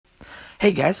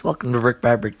Hey guys, welcome to Brick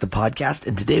by Brick, the podcast,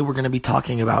 and today we're going to be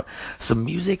talking about some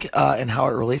music and how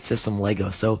it relates to some Lego.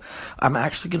 So I'm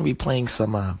actually going to be playing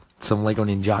some Lego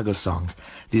Ninjago songs.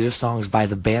 These are songs by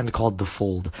the band called The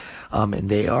Fold, and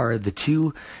they are the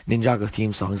two Ninjago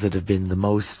theme songs that have been the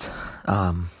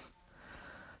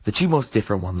two most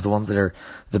different ones, the ones that are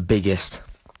the biggest,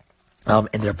 and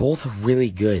they're both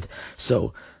really good.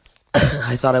 So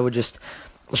I thought I would just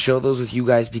show those with you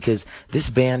guys because this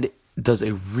band does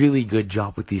a really good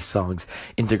job with these songs,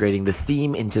 integrating the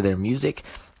theme into their music.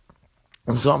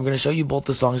 And so I'm going to show you both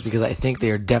the songs because I think they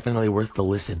are definitely worth the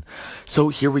listen. So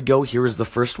here we go. Here is the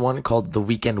first one called The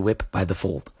Weekend Whip by The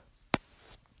Fold.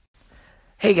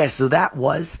 Hey guys, so that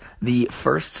was the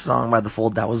first song by The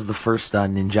Fold. That was the first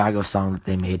Ninjago song that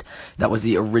they made. That was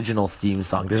the original theme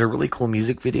song. There's a really cool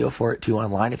music video for it too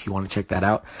online if you want to check that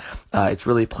out. It's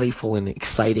really playful and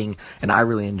exciting, and I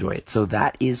really enjoy it. So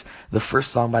that is the first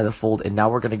song by The Fold, and now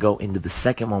we're going to go into the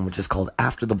second one, which is called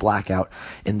After the Blackout,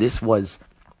 and this was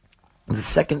the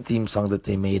second theme song that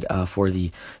they made for the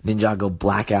Ninjago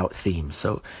Blackout theme.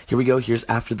 So here we go. Here's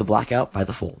After the Blackout by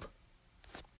The Fold.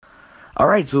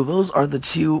 Alright, so those are the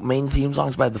two main theme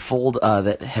songs by The Fold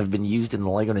that have been used in the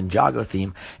LEGO Ninjago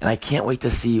theme, and I can't wait to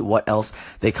see what else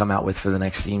they come out with for the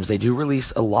next themes. They do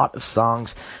release a lot of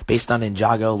songs based on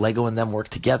Ninjago. LEGO and them work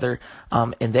together,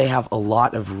 and they have a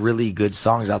lot of really good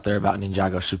songs out there about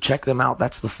Ninjago, so check them out.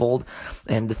 That's The Fold,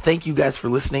 and thank you guys for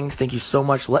listening. Thank you so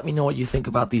much. Let me know what you think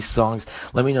about these songs.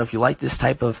 Let me know if you like this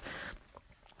type of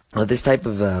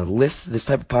list, this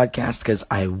type of podcast, because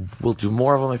I will do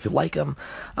more of them if you like them.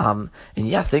 And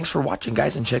yeah, thanks for watching,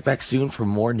 guys, and check back soon for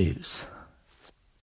more news.